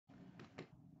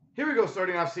Here we go,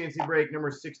 starting off CNC break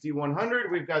number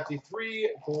 6100. We've got the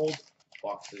 3 gold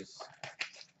boxes.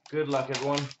 Good luck,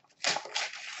 everyone.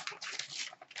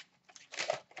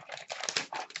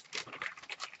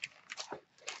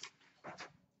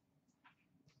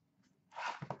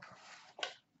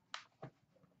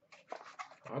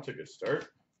 That's a good start.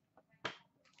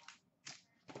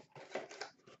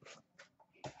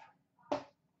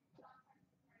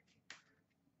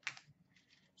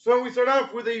 So we start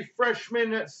off with the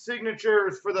freshman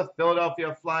signatures for the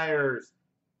Philadelphia Flyers.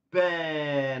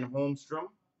 Ben Holmstrom.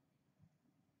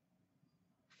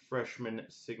 Freshman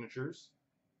signatures.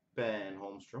 Ben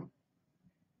Holmstrom.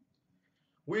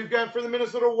 We've got for the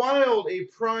Minnesota Wild a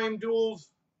prime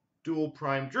dual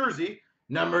prime jersey,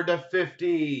 numbered to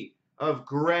 50 of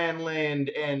Granlund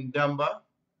and Dumba.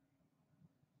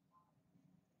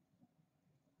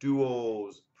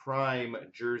 Duos prime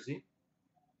jersey.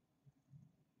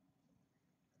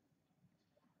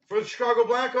 For the Chicago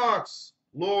Blackhawks,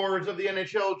 Lords of the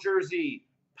NHL jersey,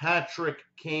 Patrick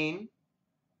Kane.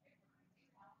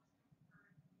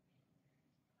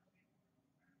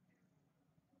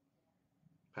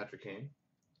 Patrick Kane.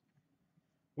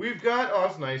 We've got, oh,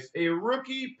 that's nice, a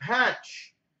rookie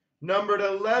patch, numbered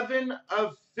 11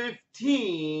 of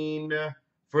 15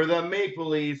 for the Maple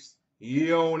Leafs,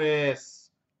 Jonas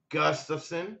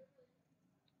Gustafsson.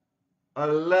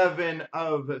 11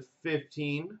 of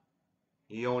 15,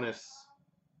 Jonas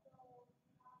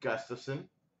Gustafsson.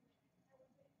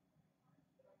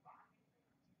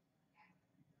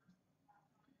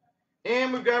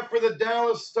 And we've got for the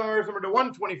Dallas Stars, number to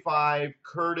 125,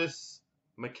 Curtis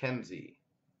McKenzie.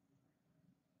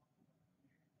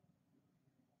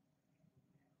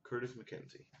 Curtis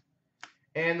McKenzie.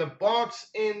 And the box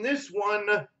in this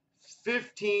one,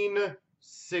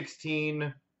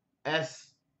 15-16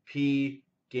 SP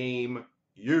game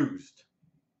used.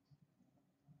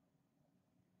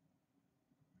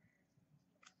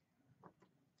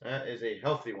 That is a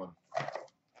healthy one.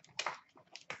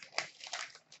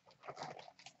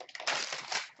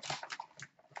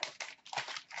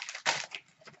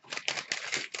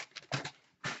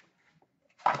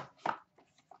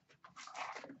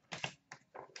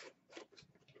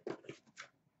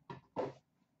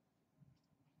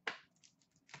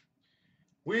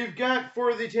 We've got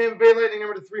for the Tampa Bay Lightning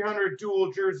number to 300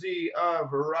 dual jersey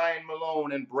of Ryan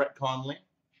Malone and Brett Connolly.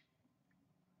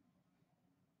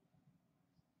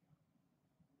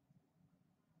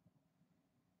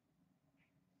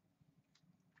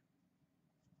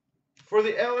 For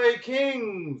the LA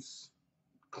Kings,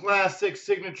 classic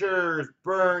signatures,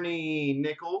 Bernie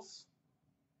Nichols.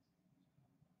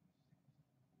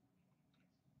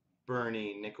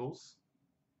 Bernie Nichols.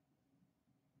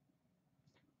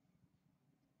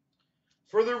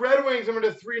 For the Red Wings, number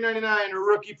to 399,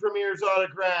 rookie premier's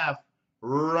autograph,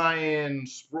 Ryan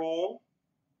Sproul.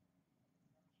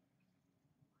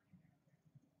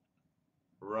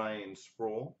 Ryan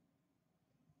Sproul.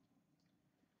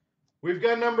 We've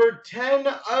got number 10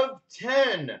 of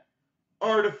 10,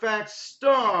 artifact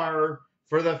star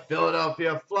for the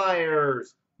Philadelphia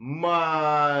Flyers,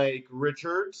 Mike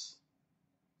Richards.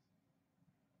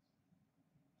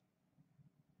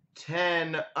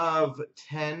 10 of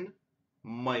 10,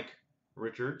 Mike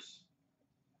Richards.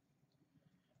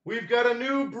 We've got a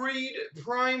new breed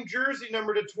prime jersey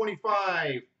number to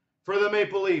 25 for the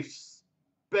Maple Leafs,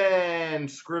 Ben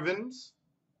Scrivens.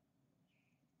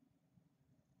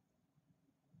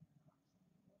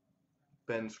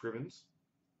 Ben Scrivens.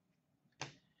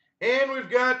 And we've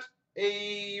got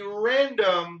a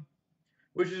random,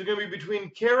 which is going to be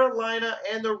between Carolina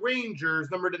and the Rangers,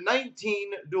 number to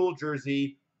 19 dual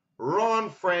jersey, Ron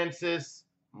Francis,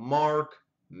 Mark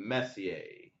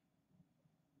Messier.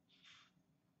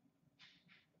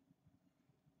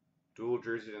 Dual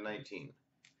jersey to 19.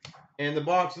 And the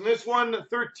box in this one,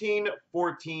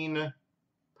 13-14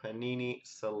 Panini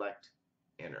Select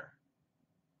Inner.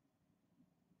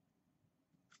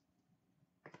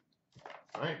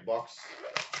 All right, box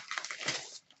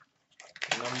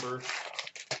number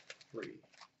 3.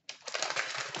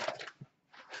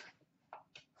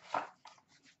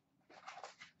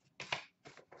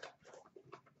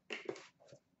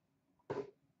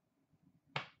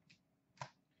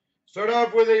 Start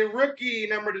off with a rookie,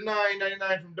 number to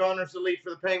 999 from Donruss Elite for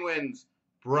the Penguins,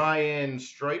 Brian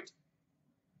Streit.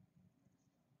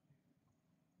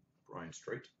 Brian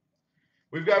Streit.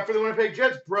 We've got for the Winnipeg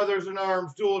Jets, Brothers in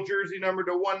Arms, dual jersey number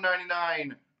to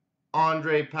 199,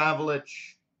 Andre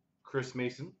Pavelich, Chris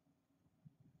Mason.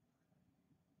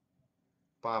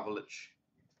 Pavelich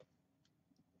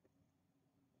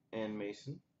and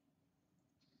Mason.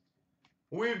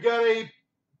 We've got a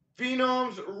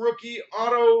Phenoms Rookie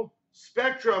Auto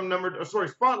Spectrum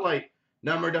Spotlight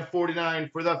number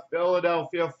 /49 for the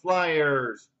Philadelphia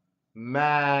Flyers,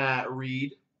 Matt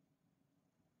Reed.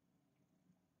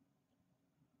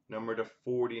 Number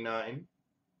 /49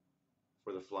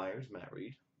 for the Flyers, Matt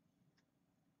Reed.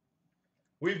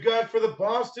 We've got for the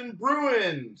Boston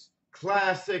Bruins,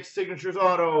 Classic Signatures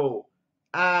Auto,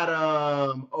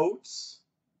 Adam Oates.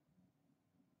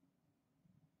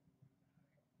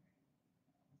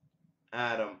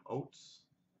 Adam Oates.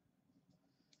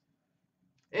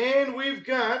 And we've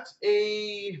got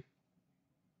a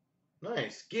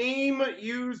nice game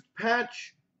used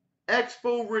patch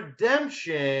Expo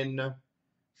Redemption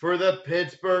for the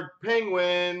Pittsburgh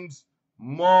Penguins,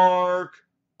 Marc-Andre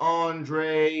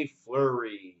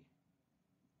Fleury.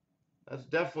 That's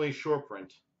definitely short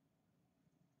print.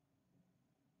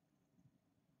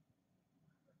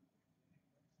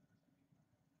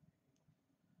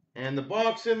 And the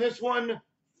box in this one,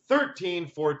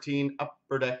 1314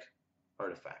 Upper Deck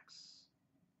Artifacts.